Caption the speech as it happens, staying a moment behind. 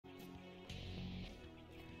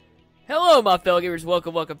Hello, my fellow gamers.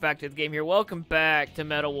 Welcome back to the game here. Welcome back to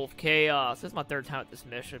Metal Wolf Chaos. This is my third time at this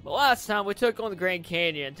mission, but last time we took on the Grand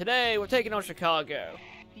Canyon. Today, we're taking on Chicago.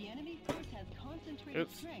 The enemy force has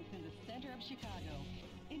concentrated strength in the center of Chicago.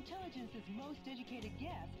 Intelligence's most educated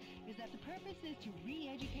guess is that the purpose is to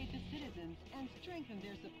re-educate the citizens and strengthen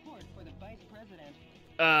their support for the vice president.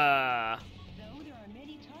 Though there are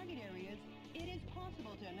many target areas, it is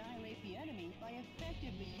possible to annihilate the enemy by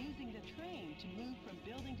effectively using the train to move from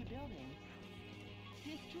building to building.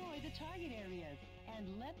 Destroy the target areas and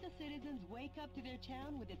let the citizens wake up to their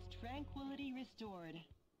town with its tranquility restored.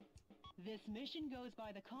 This mission goes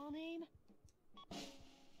by the call name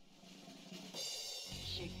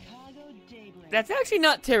Chicago Daybreak. That's actually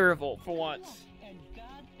not terrible for once. And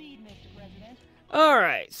Godspeed, Mr. President.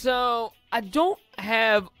 Alright, so I don't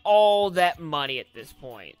have all that money at this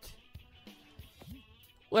point.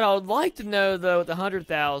 What I would like to know, though, with the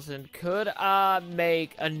 100,000, could I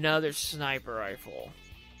make another sniper rifle?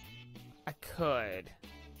 I could.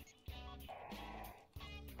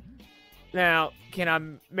 Now, can I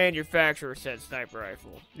manufacture said sniper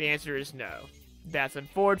rifle? The answer is no. That's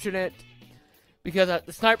unfortunate, because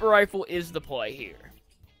the sniper rifle is the play here.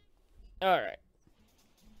 Alright.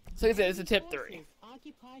 So like I said, it's a tip 3.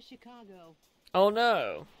 Occupy Chicago. Oh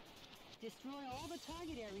no. Destroy all the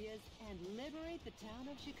target areas and liberate the town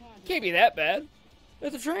of Chicago. Can't be that bad.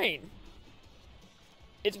 It's a train.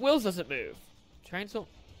 Its wheels doesn't move. Trains don't...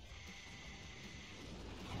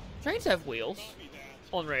 Trains have wheels.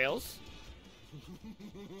 On rails.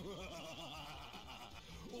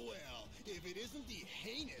 Well, if it isn't the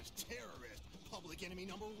heinous terrorist, public enemy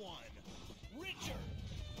number 1, Richard!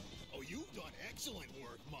 Oh, you've done excellent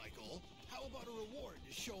work, Michael. How about a reward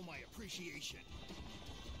to show my appreciation?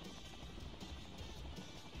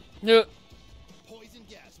 No. Poison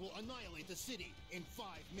gas will annihilate the city in 5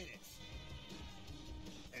 minutes.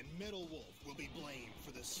 And Metal Wolf will be blamed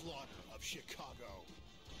for the slaughter of Chicago.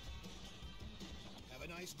 Have a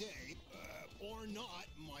nice day. Or not,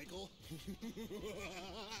 Michael.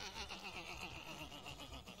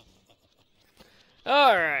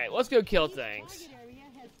 Alright, let's go kill things.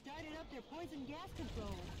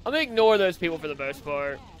 I'm gonna ignore those people for the most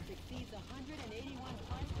part.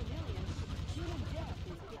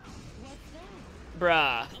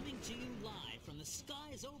 Bruh. Coming to you live from the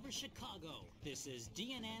skies over Chicago, this is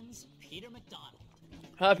DNN's Peter McDonald.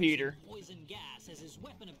 Hi, Peter. Poison gas as his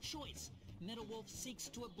weapon of choice, Metal Wolf seeks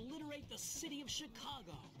to obliterate the city of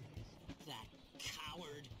Chicago. That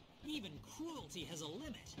coward. Even cruelty has a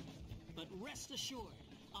limit. But rest assured,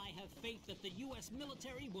 I have faith that the U.S.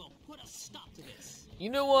 military will put a stop to this.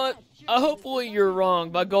 You know what? Hopefully you're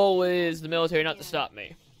wrong. My goal is the military not to stop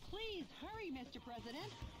me. Please hurry, Mr. President.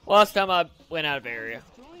 Last time I went out of area.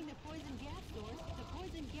 Destroying the poison gas source, the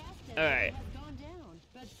poison gas Alright. has gone down.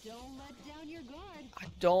 But don't let down your guard. I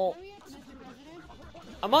don't... Hurry up, Mr. President.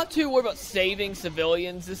 I'm not too worried about saving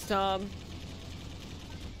civilians this time.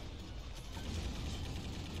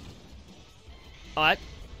 Oh,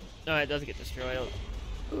 no, it doesn't get destroyed.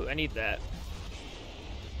 Ooh, I need that.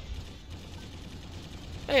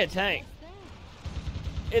 Hey, a tank.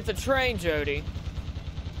 It's a train, Jody.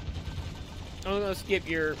 I'm gonna skip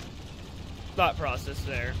your thought process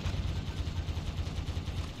there.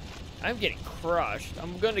 I'm getting crushed.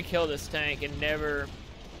 I'm gonna kill this tank and never...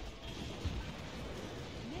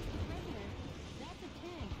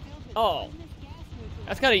 Oh.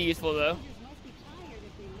 That's kind of useful, though.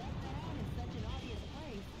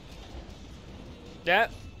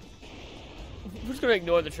 That... I'm just gonna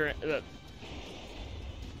ignore the train.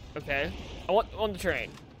 Okay. I want on the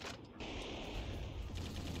train.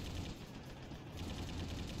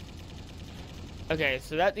 Okay,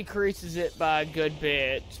 so that decreases it by a good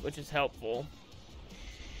bit, which is helpful.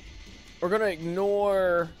 We're gonna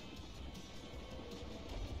ignore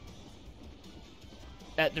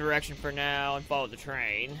that direction for now and follow the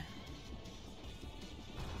train.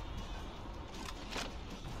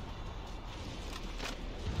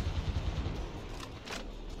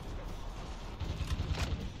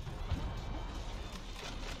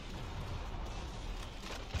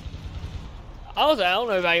 Also, I don't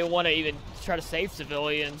know if I want to even try to save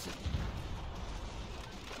civilians.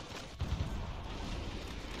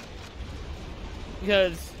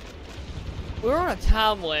 Because we're on a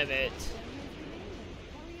time limit.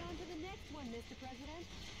 Hurry on to the next one, Mr. President.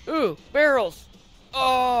 Ooh, barrels.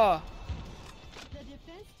 Oh. The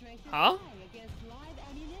defense strength is Huh? high against live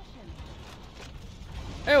ammunition.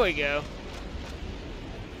 There we go.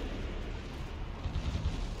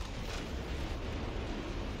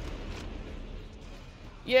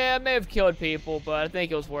 Yeah, I may have killed people, but I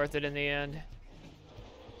think it was worth it in the end.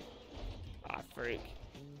 Ah, freak.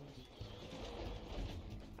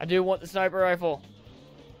 I do want the sniper rifle.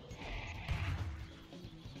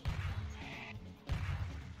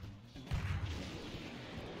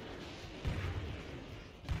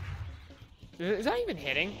 Is that even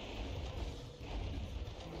hitting?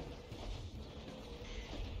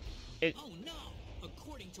 Oh no!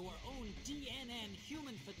 According to our own DNN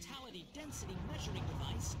human fatality density measuring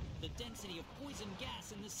device, the density of poison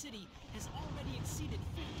gas in the city has already exceeded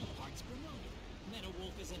 50 parts per million.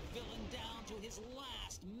 Meta-Wolf is a villain down to his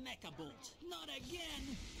last mecha bolt. Not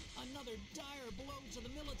again! Another dire blow to the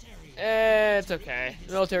military. It's okay.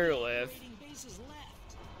 The military will live. Bases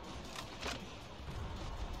left.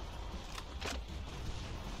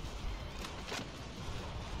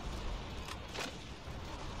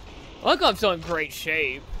 Look, I'm still in great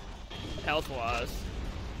shape, health-wise.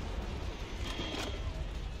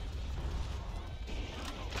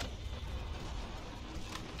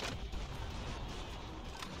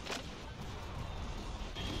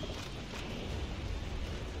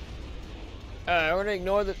 We're gonna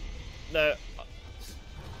ignore the. There's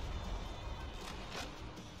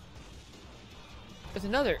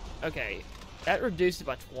another. Okay, that reduced it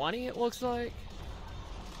by 20. It looks like.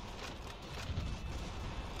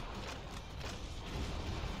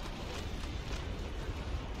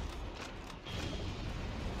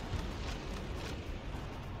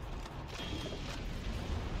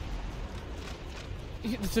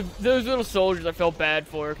 Those little soldiers I felt bad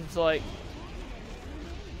for, cause like.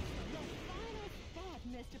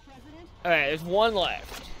 Alright, there's one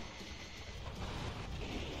left.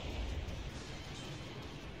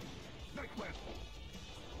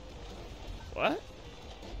 What?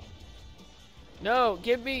 No,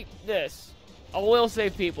 give me this. I will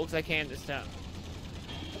save people because I can this time.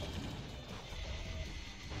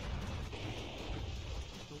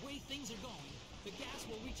 The way things are going, the gas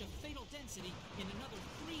will reach a fatal density in another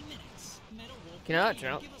 3 minutes. Meta-Wolf Can I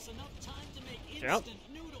jump? give us enough time to make Jump?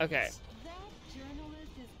 instant noodles. Okay. That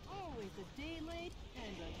journalist is always a day late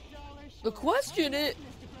and $1 short. The question Mr. is,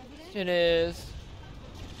 President?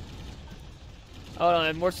 hold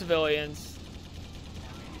on, more civilians.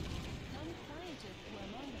 Some scientists were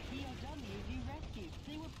among the POWs you rescued.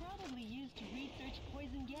 They were probably used to research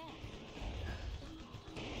poison gas.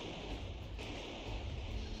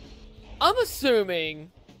 I'm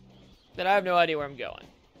assuming that I have no idea where I'm going.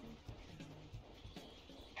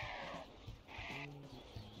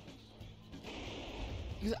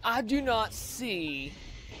 Because I do not see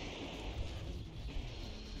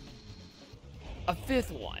a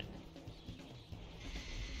fifth one.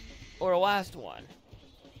 Or a last one.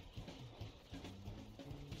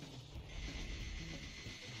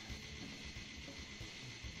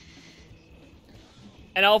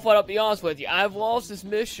 And I'll flat up be honest with you, I've lost this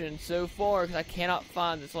mission so far because I cannot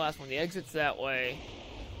find this last one. The exit's that way.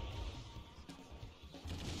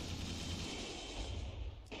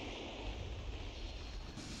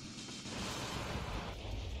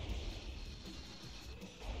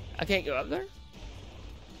 I can't go up there?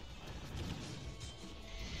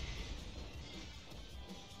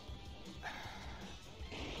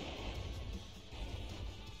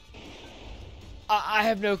 I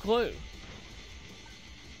have no clue.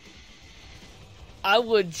 I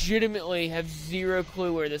legitimately have zero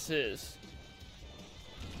clue where this is.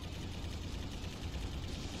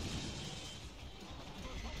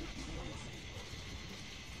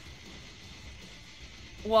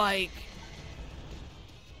 Like...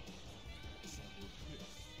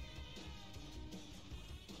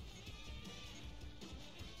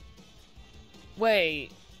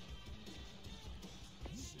 Wait.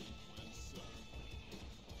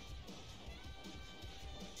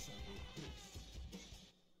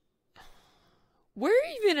 Where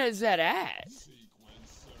even is that at?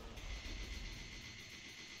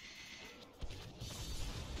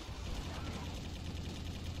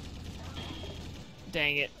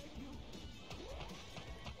 Dang it.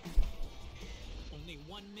 Only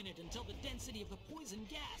 1 minute until the density of the poison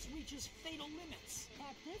gas reaches fatal limits.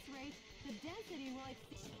 At this rate, the density will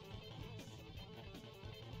exceed.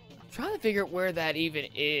 I'm trying to figure out where that even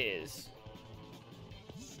is.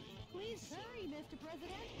 Please hurry, Mr.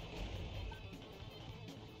 President.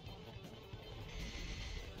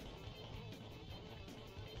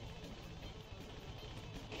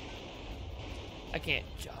 I can't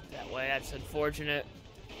jump that way. That's unfortunate.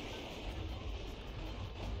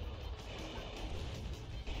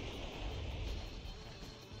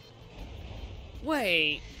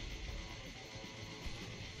 Wait.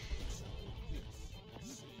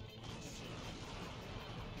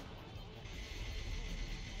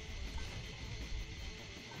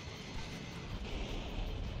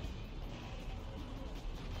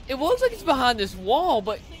 It looks like it's behind this wall,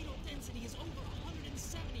 but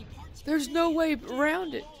There's no way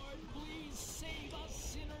around it. Lord, please save us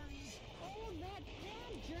sinners. Oh, that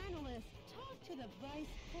damn journalist. Talk to the vice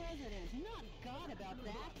president, not God, about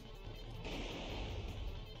that.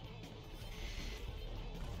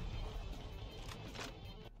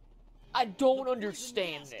 I don't The prison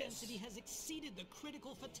understand gas this. density has exceeded the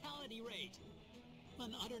critical fatality rate.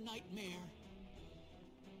 An utter nightmare.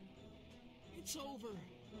 It's over.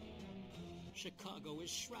 Chicago is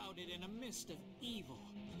shrouded in a mist of evil.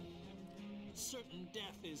 Certain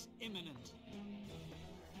death is imminent.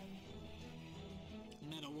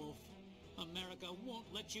 Meadowwolf, America won't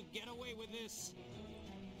let you get away with this.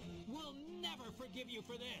 We'll never forgive you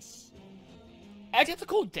for this. Actually, that's a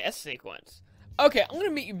cool death sequence. Okay, I'm gonna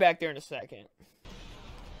meet you back there in a second.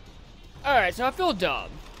 Alright, so I feel dumb.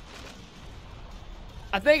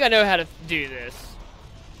 I think I know how to do this.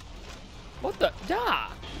 What the? Die!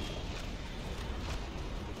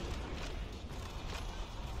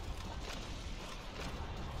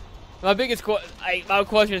 My biggest my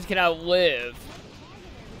question is, can I live?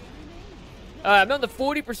 Alright, I'm on the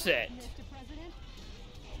 40%. Mr. President,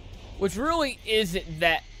 Which really isn't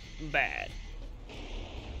that bad.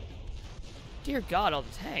 Dear God, all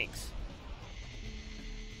the tanks.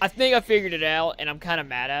 I think I figured it out, and I'm kind of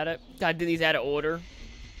mad at it. Gotta do these out of order.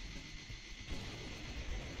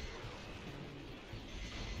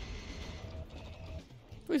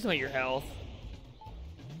 Please want your health.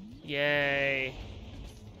 Yay.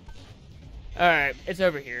 Alright, it's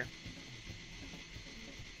over here.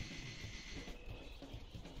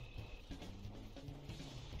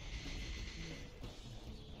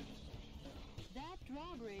 that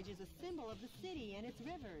drawbridge is a symbol of the city and its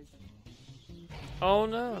rivers. Oh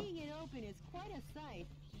no. Seeing it open is quite a sight,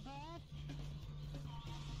 but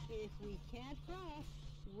if we can't cross,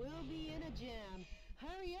 we'll be in a jam.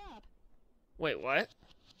 Hurry up! Wait, what?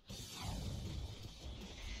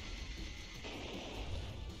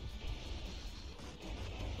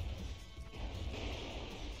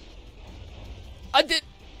 I did.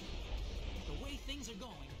 The way things are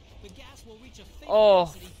going, the gas will reach a Oh,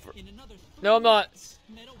 fatal density in another 3 No, I'm not. minutes.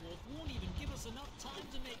 Meadowwolf won't even give us enough time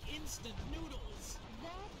to make instant noodles.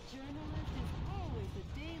 That journalist is always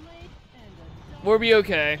a day late and a dog. We'll be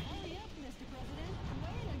okay. Hurry up, Mr. President!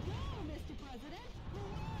 Way to go, Mr. President!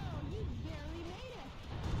 Wow, you barely made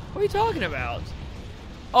it! What are you talking about?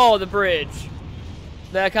 Oh, the bridge.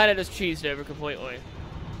 That kind of just cheesed over completely.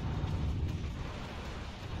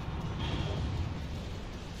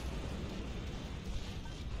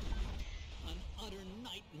 An utter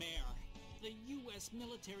nightmare. The U.S.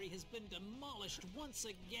 military has been demolished once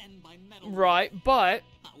again by Meadowwolf. Right, but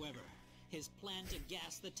However, his plan to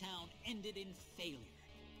gas the town ended in failure.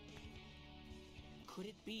 Could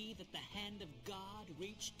it be that the hand of God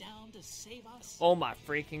reached down to save us? oh my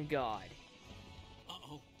freaking God.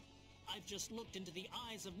 Uh-oh. I've just looked into the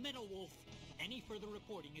eyes of Meadowwolf. Any further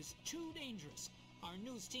reporting is too dangerous. Our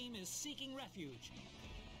news team is seeking refuge.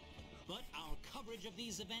 But our coverage of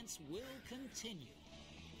these events will continue.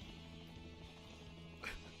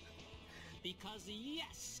 Because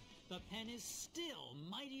yes, the pen is still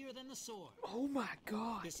mightier than the sword. Oh my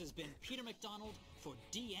God. This has been Peter McDonald for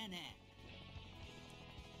DNN.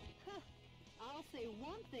 I'll say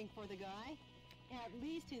one thing for the guy. At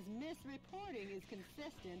least his misreporting is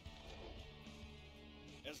consistent.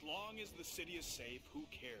 As long as the city is safe, who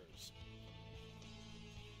cares?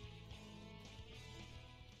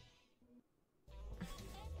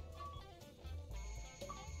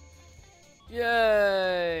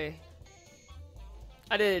 Yay.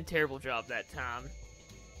 I did a terrible job that time,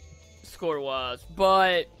 score-wise,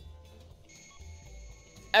 but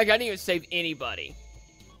I didn't even save anybody.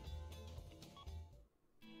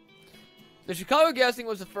 The Chicago gassing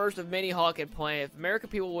was the first of many Hawk had planned. If American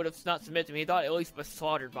people would have not submitted to him, he thought at least was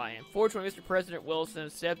slaughtered by him. Fortunately, Mr. President Wilson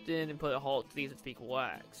stepped in and put a halt to these unspeakable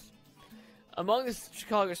acts. Among the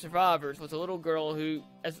Chicago survivors was a little girl who,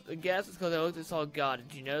 as the gas was because I looked and saw God.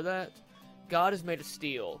 Did you know that? God is made of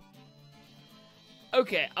steel.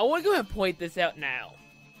 Okay, I want to go ahead and point this out now.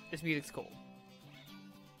 This music's cool.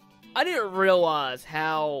 I didn't realize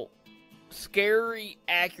how scary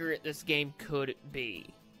accurate this game could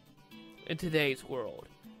be in today's world.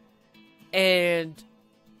 And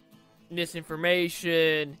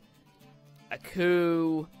misinformation, a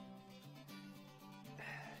coup,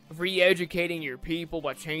 re-educating your people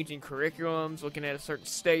by changing curriculums, looking at a certain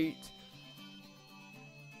state.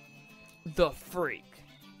 The freak.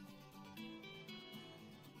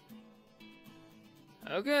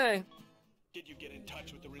 Okay. Did you get in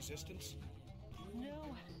touch with the Resistance?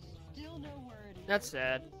 No, still no word. That's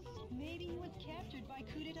sad. Maybe he was captured by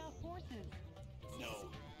coup d'etat forces. No,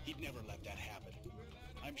 he'd never let that happen.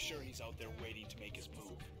 I'm sure he's out there waiting to make his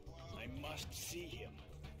move. I must see him.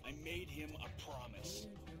 I made him a promise.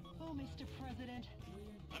 Oh, Mr. President.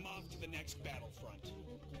 I'm off to the next battlefront.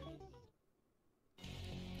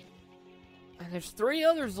 And there's 3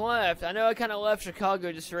 others left. I know I kind of left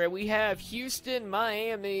Chicago just right. We have Houston,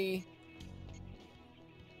 Miami,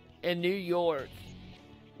 and New York.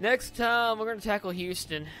 Next time, we're going to tackle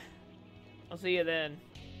Houston. I'll see you then.